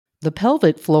The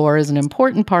pelvic floor is an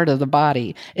important part of the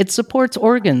body. It supports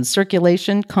organs,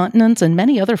 circulation, continence, and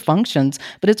many other functions,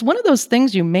 but it's one of those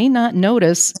things you may not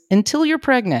notice until you're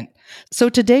pregnant. So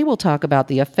today we'll talk about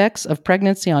the effects of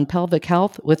pregnancy on pelvic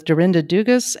health with Dorinda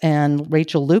Dugas and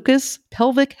Rachel Lucas,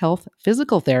 pelvic health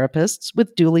physical therapists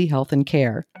with Dooley Health and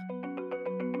Care.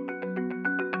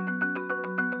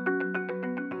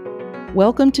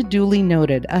 Welcome to Duly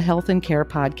Noted, a health and care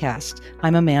podcast.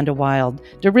 I'm Amanda Wild.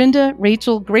 Dorinda,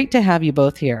 Rachel, great to have you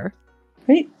both here.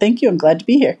 Great. Thank you. I'm glad to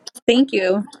be here. Thank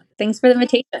you. Thanks for the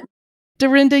invitation.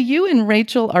 Dorinda, you and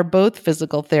Rachel are both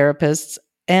physical therapists,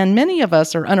 and many of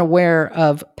us are unaware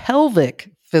of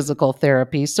pelvic physical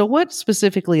therapy. So what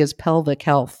specifically is pelvic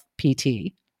health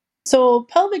PT? So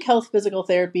pelvic health physical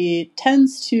therapy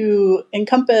tends to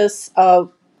encompass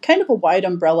kind of a wide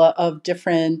umbrella of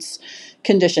different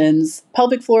conditions.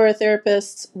 Pelvic floor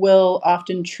therapists will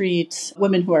often treat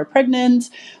women who are pregnant,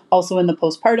 also in the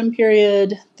postpartum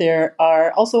period. There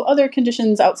are also other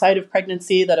conditions outside of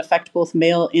pregnancy that affect both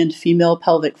male and female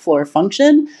pelvic floor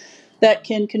function that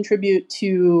can contribute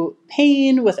to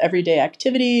pain with everyday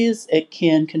activities. It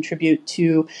can contribute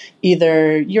to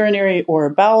either urinary or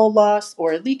bowel loss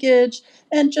or leakage,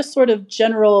 and just sort of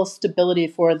general stability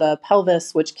for the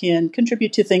pelvis, which can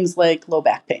contribute to things like low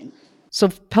back pain. So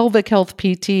pelvic health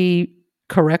PT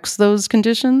corrects those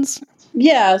conditions?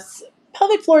 Yes.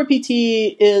 Pelvic floor PT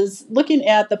is looking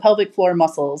at the pelvic floor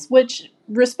muscles, which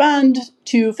respond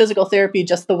to physical therapy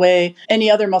just the way any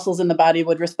other muscles in the body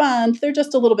would respond. They're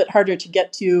just a little bit harder to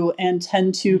get to and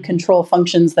tend to control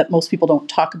functions that most people don't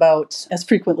talk about as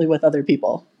frequently with other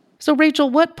people. So, Rachel,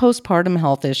 what postpartum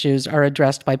health issues are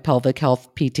addressed by pelvic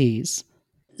health PTs?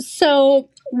 So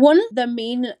one of the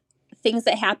main things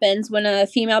that happens when a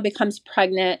female becomes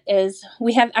pregnant is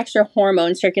we have extra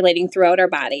hormones circulating throughout our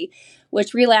body,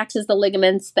 which relaxes the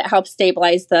ligaments that help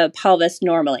stabilize the pelvis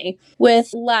normally.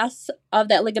 With less of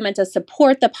that ligamentous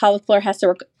support, the pelvic floor has to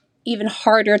work even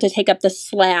harder to take up the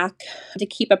slack to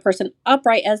keep a person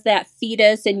upright as that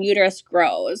fetus and uterus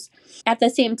grows. At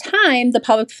the same time, the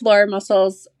pelvic floor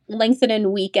muscles lengthen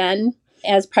and weaken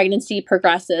as pregnancy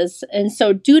progresses. And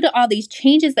so due to all these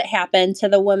changes that happen to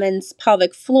the woman's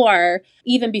pelvic floor,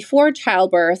 even before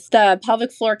childbirth, the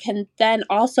pelvic floor can then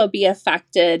also be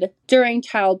affected during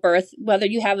childbirth, whether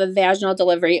you have a vaginal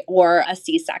delivery or a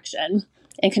C-section,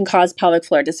 and can cause pelvic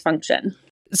floor dysfunction.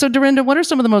 So, Dorinda, what are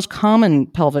some of the most common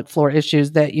pelvic floor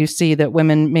issues that you see that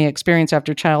women may experience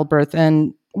after childbirth,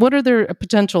 and what are their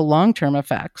potential long-term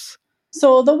effects?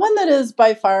 So the one that is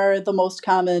by far the most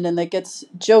common and that gets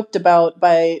joked about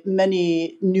by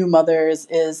many new mothers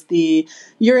is the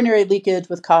urinary leakage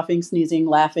with coughing, sneezing,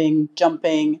 laughing,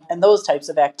 jumping, and those types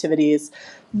of activities.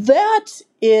 That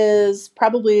is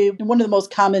probably one of the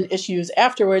most common issues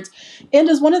afterwards and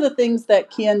is one of the things that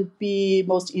can be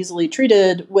most easily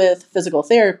treated with physical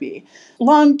therapy.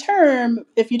 Long term,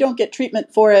 if you don't get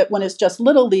treatment for it when it's just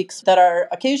little leaks that are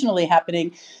occasionally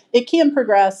happening, it can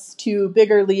progress to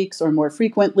bigger leaks or more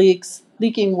frequent leaks,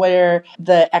 leaking where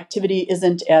the activity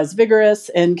isn't as vigorous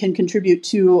and can contribute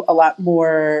to a lot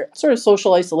more sort of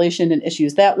social isolation and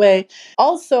issues that way.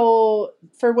 Also,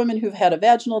 for women who've had a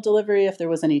vaginal delivery, if there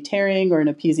was any tearing or an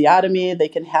episiotomy, they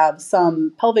can have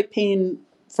some pelvic pain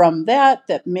from that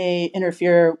may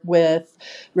interfere with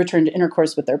return to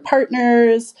intercourse with their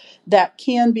partners. That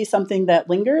can be something that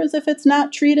lingers if it's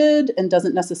not treated and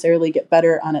doesn't necessarily get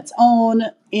better on its own.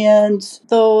 And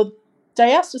the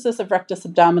diastasis of rectus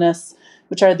abdominis,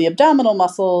 which are the abdominal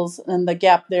muscles and the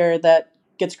gap there that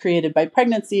gets created by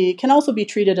pregnancy, can also be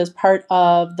treated as part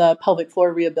of the pelvic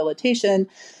floor rehabilitation.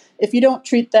 If you don't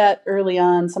treat that early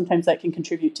on, sometimes that can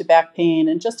contribute to back pain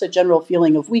and just a general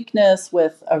feeling of weakness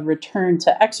with a return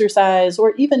to exercise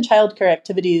or even childcare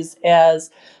activities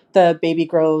as the baby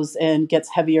grows and gets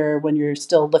heavier when you're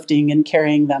still lifting and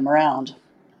carrying them around.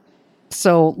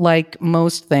 So, like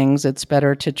most things, it's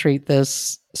better to treat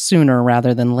this sooner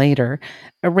rather than later.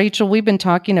 Rachel, we've been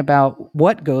talking about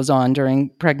what goes on during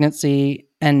pregnancy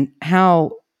and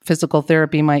how physical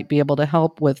therapy might be able to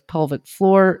help with pelvic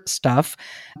floor stuff,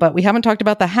 but we haven't talked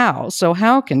about the how. So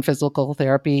how can physical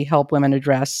therapy help women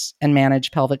address and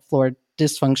manage pelvic floor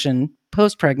dysfunction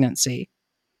post-pregnancy?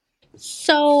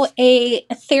 So a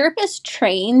therapist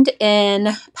trained in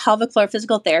pelvic floor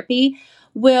physical therapy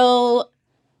will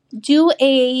do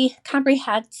a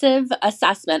comprehensive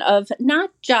assessment of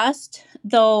not just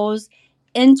those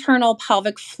internal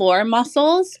pelvic floor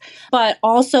muscles, but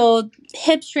also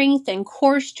hip strength and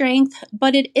core strength.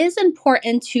 But it is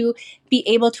important to be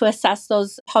able to assess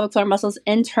those pelvic floor muscles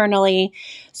internally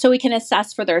so we can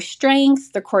assess for their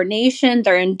strength, their coordination,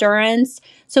 their endurance,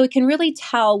 so we can really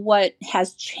tell what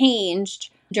has changed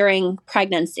during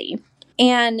pregnancy.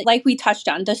 And like we touched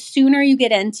on, the sooner you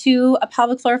get into a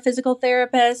pelvic floor physical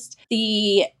therapist,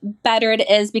 the better it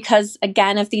is because,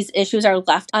 again, if these issues are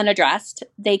left unaddressed,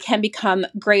 they can become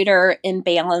greater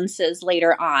imbalances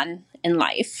later on in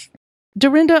life.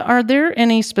 Dorinda, are there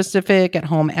any specific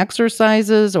at-home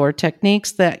exercises or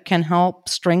techniques that can help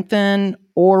strengthen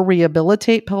or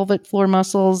rehabilitate pelvic floor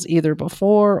muscles either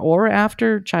before or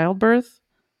after childbirth?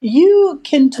 You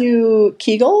can do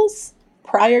Kegels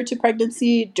prior to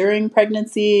pregnancy, during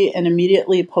pregnancy, and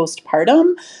immediately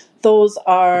postpartum. Those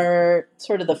are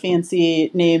sort of the fancy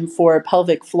name for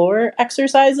pelvic floor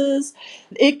exercises.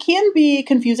 It can be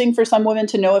confusing for some women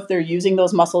to know if they're using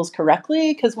those muscles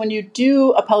correctly, because when you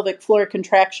do a pelvic floor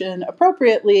contraction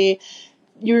appropriately,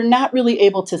 you're not really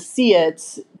able to see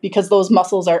it because those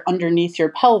muscles are underneath your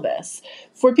pelvis.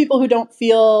 For people who don't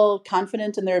feel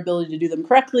confident in their ability to do them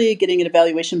correctly, getting an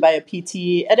evaluation by a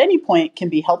PT at any point can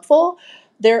be helpful.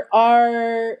 There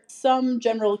are some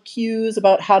general cues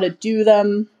about how to do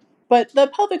them, but the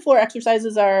pelvic floor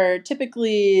exercises are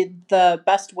typically the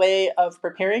best way of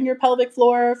preparing your pelvic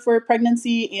floor for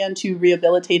pregnancy and to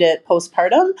rehabilitate it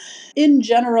postpartum. In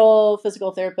general,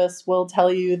 physical therapists will tell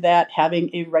you that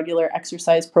having a regular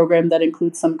exercise program that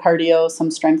includes some cardio, some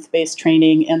strength-based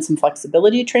training, and some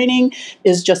flexibility training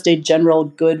is just a general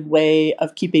good way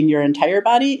of keeping your entire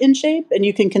body in shape. And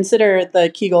you can consider the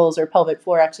Kegels or pelvic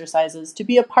floor exercises to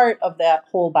be a part of that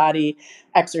whole body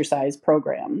exercise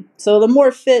program. So the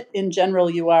more fit in general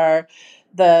you are,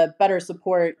 the better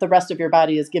support the rest of your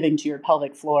body is giving to your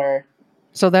pelvic floor.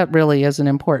 So that really is an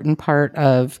important part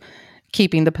of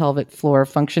keeping the pelvic floor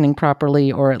functioning properly,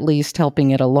 or at least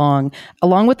helping it along.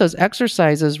 Along with those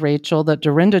exercises, Rachel, that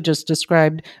Dorinda just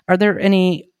described, are there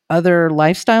any other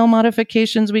lifestyle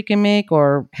modifications we can make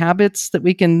or habits that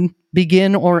we can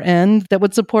begin or end that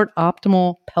would support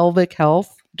optimal pelvic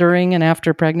health during and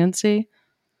after pregnancy?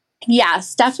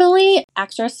 Yes, definitely.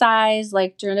 Exercise,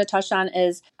 like Dorinda touched on,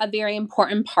 is a very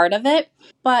important part of it.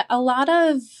 But a lot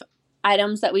of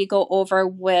items that we go over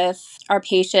with our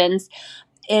patients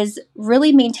is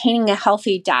really maintaining a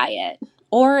healthy diet.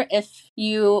 Or if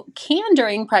you can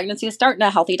during pregnancy, start in a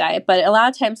healthy diet. But a lot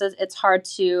of times it's hard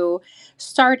to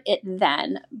start it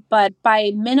then. But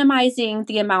by minimizing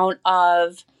the amount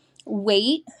of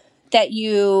weight that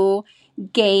you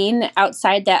gain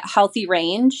outside that healthy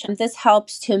range, this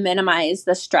helps to minimize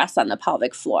the stress on the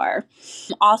pelvic floor.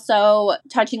 Also,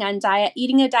 touching on diet,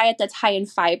 eating a diet that's high in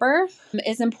fiber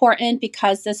is important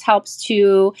because this helps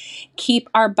to keep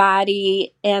our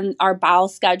body and our bowel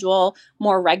schedule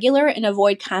more regular and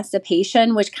avoid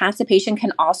constipation, which constipation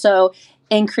can also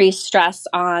increase stress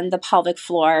on the pelvic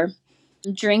floor.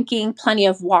 Drinking plenty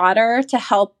of water to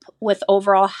help with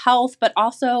overall health, but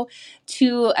also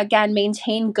to, again,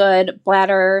 maintain good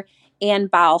bladder and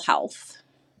bowel health.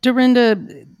 Dorinda,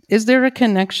 is there a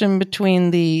connection between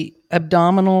the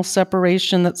abdominal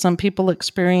separation that some people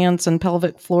experience and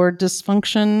pelvic floor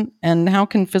dysfunction? And how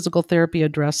can physical therapy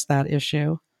address that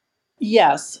issue?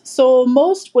 Yes. So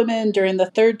most women during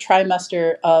the third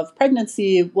trimester of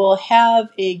pregnancy will have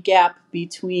a gap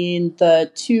between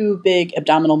the two big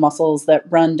abdominal muscles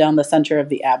that run down the center of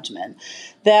the abdomen.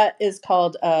 That is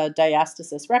called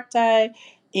diastasis recti,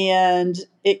 and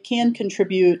it can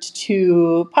contribute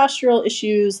to postural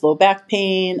issues, low back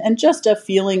pain, and just a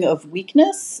feeling of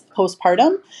weakness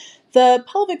postpartum. The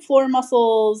pelvic floor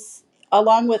muscles,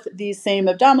 along with these same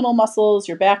abdominal muscles,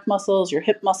 your back muscles, your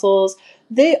hip muscles,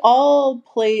 they all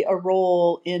play a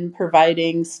role in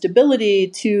providing stability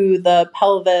to the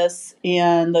pelvis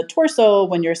and the torso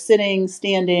when you're sitting,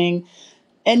 standing,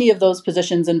 any of those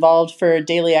positions involved for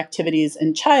daily activities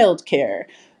in childcare.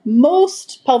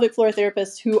 Most pelvic floor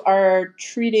therapists who are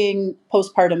treating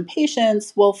postpartum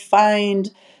patients will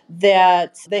find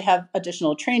that they have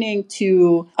additional training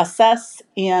to assess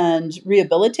and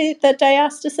rehabilitate that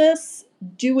diastasis.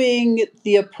 Doing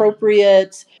the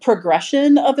appropriate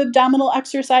progression of abdominal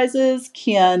exercises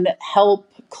can help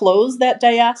close that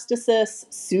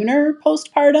diastasis sooner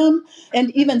postpartum. And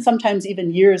even sometimes,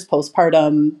 even years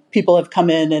postpartum, people have come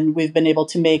in and we've been able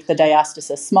to make the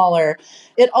diastasis smaller.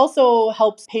 It also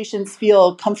helps patients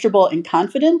feel comfortable and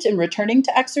confident in returning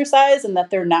to exercise and that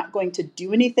they're not going to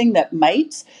do anything that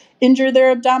might injure their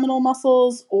abdominal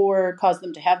muscles or cause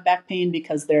them to have back pain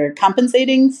because they're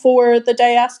compensating for the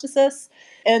diastasis.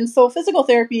 And so physical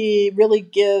therapy really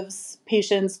gives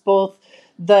patients both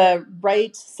the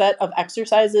right set of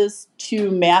exercises to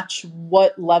match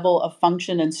what level of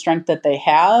function and strength that they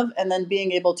have, and then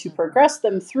being able to progress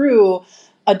them through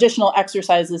additional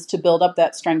exercises to build up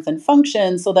that strength and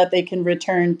function so that they can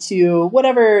return to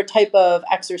whatever type of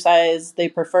exercise they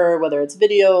prefer, whether it's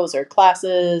videos or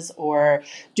classes or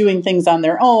doing things on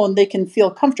their own. They can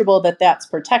feel comfortable that that's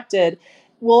protected.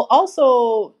 We'll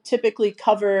also typically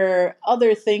cover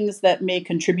other things that may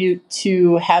contribute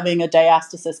to having a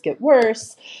diastasis get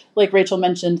worse. Like Rachel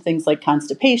mentioned, things like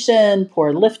constipation,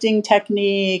 poor lifting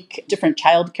technique, different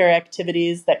childcare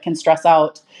activities that can stress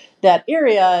out that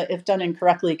area, if done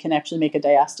incorrectly, can actually make a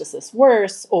diastasis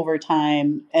worse over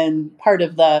time. And part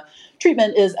of the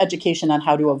treatment is education on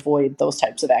how to avoid those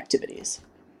types of activities.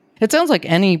 It sounds like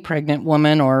any pregnant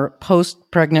woman or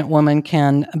post-pregnant woman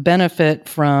can benefit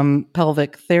from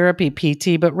pelvic therapy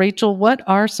PT. But Rachel, what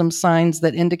are some signs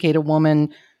that indicate a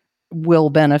woman will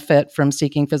benefit from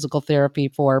seeking physical therapy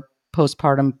for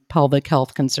postpartum pelvic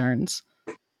health concerns?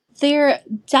 There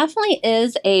definitely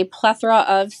is a plethora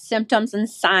of symptoms and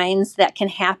signs that can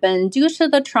happen due to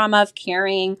the trauma of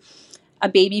carrying a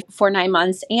baby for 9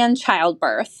 months and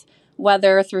childbirth,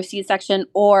 whether through C-section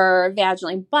or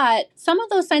vaginally. But some of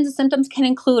those signs and symptoms can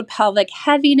include pelvic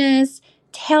heaviness,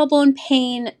 tailbone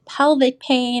pain, pelvic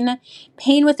pain,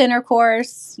 pain with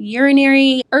intercourse,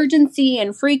 urinary urgency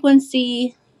and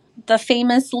frequency, the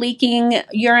famous leaking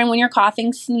urine when you're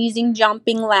coughing, sneezing,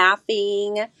 jumping,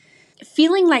 laughing,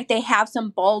 feeling like they have some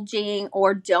bulging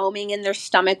or doming in their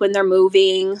stomach when they're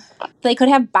moving. They could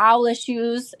have bowel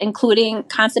issues, including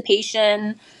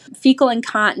constipation, fecal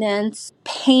incontinence,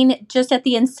 pain just at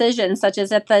the incision, such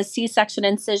as at the C-section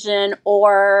incision,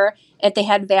 or if they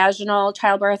had vaginal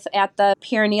childbirth at the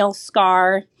perineal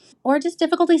scar, or just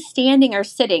difficulty standing or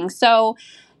sitting. So,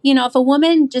 if a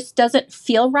woman just doesn't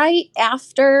feel right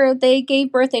after they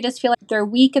gave birth, they just feel like they're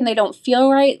weak and they don't feel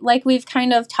right, like we've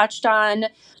kind of touched on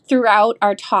throughout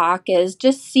our talk, is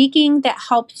just seeking that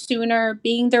help sooner,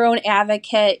 being their own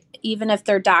advocate, even if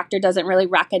their doctor doesn't really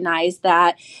recognize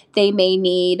that they may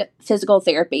need physical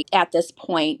therapy at this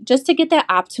point, just to get that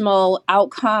optimal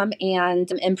outcome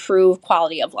and improve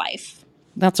quality of life.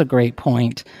 That's a great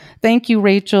point. Thank you,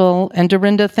 Rachel. And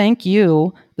Dorinda, thank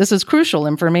you. This is crucial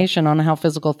information on how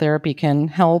physical therapy can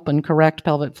help and correct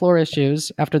pelvic floor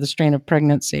issues after the strain of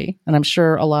pregnancy. And I'm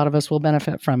sure a lot of us will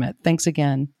benefit from it. Thanks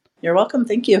again. You're welcome.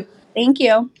 Thank you. Thank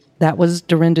you. That was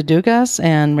Dorinda Dugas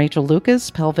and Rachel Lucas,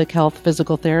 pelvic health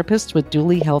physical therapists with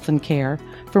Dooley Health and Care.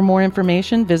 For more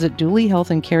information, visit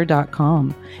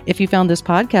dooleyhealthandcare.com. If you found this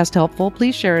podcast helpful,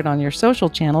 please share it on your social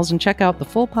channels and check out the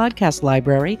full podcast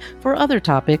library for other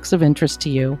topics of interest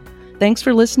to you. Thanks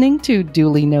for listening to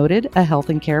Duly Noted, a health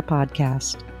and care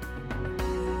podcast.